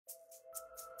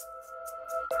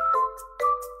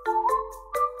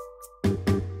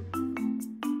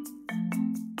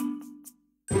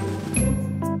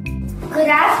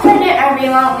afternoon,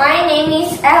 everyone. My name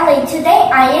is Ellie. Today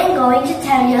I am going to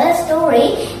tell you a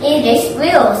story. It is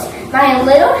wheels. My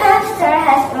little hamster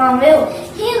has one wheel.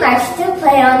 He likes to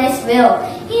play on his wheel.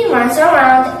 He runs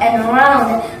around and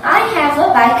around. I have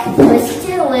a bike with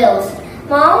 2 wheels.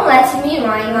 Mom lets me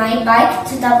ride my bike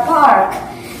to the park.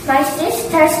 My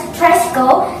sister's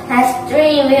tricycle has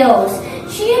 3 wheels.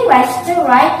 She likes to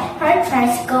ride her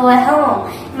tricycle at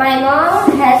home. My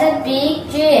mom has a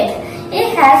big Jeep.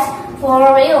 It has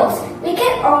 4 wheels. We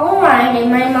can all ride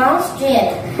in my mom's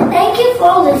Jeep. Thank you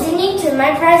for listening to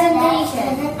my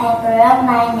presentation. Hello everyone,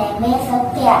 my name is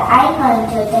Sophia. I'm going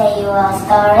to tell you a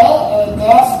story. It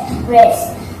is race.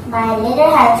 My little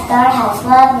hamster has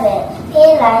 1 wheel. He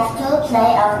likes to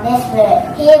play on this wheel.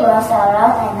 He runs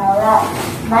around and around.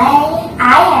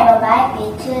 I have a bike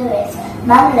with 2 wheels.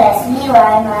 Mom lets me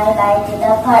ride my bike to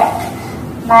the park.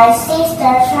 My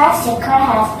sister's tricycle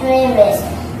has 3 wheels.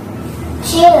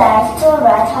 She likes to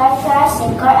ride her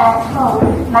tricycle at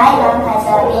home. My mom has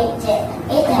a big Jeep.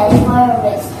 It has 4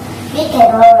 wheels. We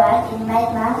can all ride in my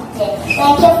mom's Jeep.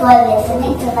 Thank you for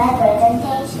listening to my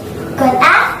presentation. Good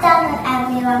afternoon,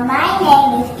 everyone. My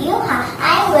name is Yuha.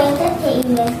 I'm going to tell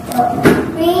you a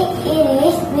story. It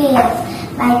is wheels.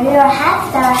 My little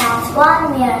hamster has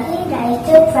 1 wheel. He likes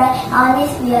to play on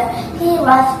his wheel. He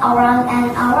runs around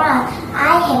and around.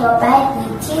 I have a bike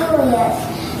with 2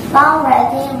 wheels. Mom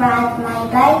let me ride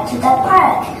my bike to the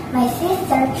park. My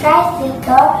sister's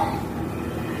tricycle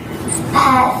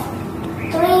has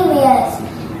 3 wheels.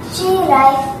 She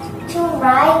likes to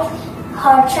ride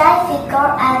her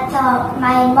tricycle at home.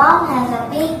 My mom has a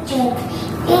big Jeep.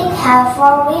 It has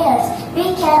 4 wheels.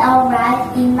 We can all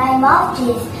ride in my mom's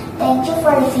Jeep. Thank you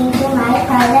for listening to my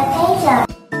presentation.